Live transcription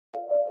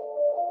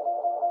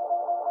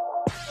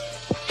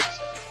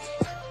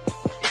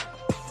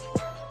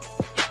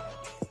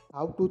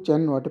How to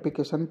change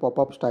notification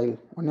pop-up style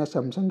on your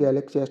Samsung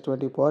Galaxy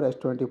S24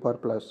 S24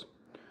 Plus.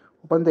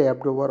 Open the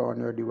app drawer on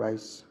your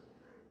device.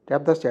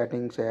 Tap the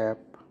settings app.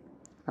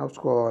 Now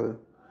scroll.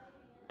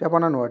 Tap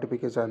on the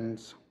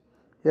notifications.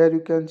 Here you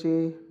can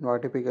see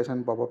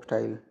notification pop-up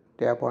style.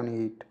 Tap on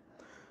it.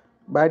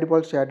 By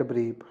default set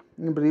brief.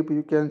 In brief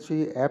you can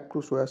see app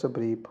to show as a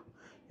brief.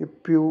 If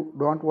you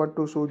don't want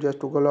to show, just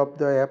toggle off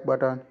the app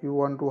button. You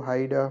want to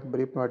hide a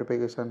brief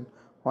notification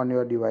on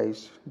your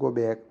device. Go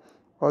back.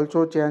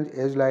 Also change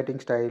edge lighting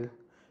style.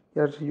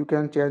 Here you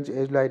can change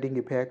edge lighting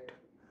effect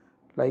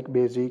like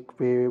basic,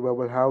 wave,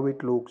 bubble, how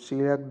it looks.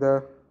 Select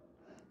the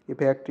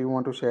effect you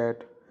want to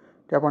set.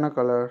 Tap on a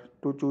color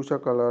to choose a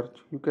color.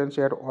 You can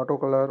set auto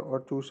color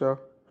or choose a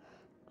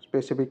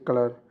specific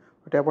color.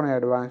 Tap on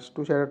advanced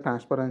to set a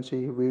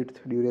transparency, width,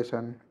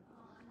 duration.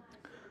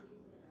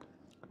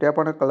 Tap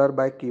on a color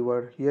by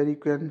keyword. Here you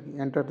can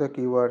enter the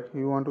keyword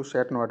you want to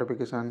set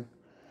notification.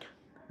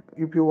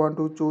 If you want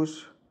to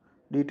choose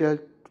detail,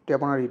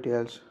 tap on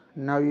details.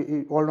 Now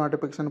all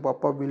notification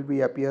pop-up will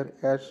be appear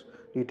as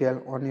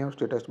detail on your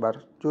status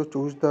bar. So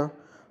choose the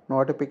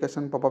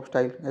notification pop-up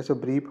style as a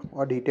brief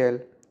or detail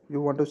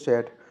you want to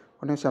set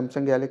on your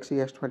Samsung Galaxy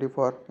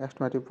S24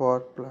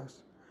 S24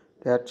 Plus.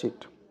 That's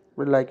it.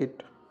 We like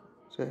it,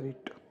 share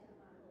it.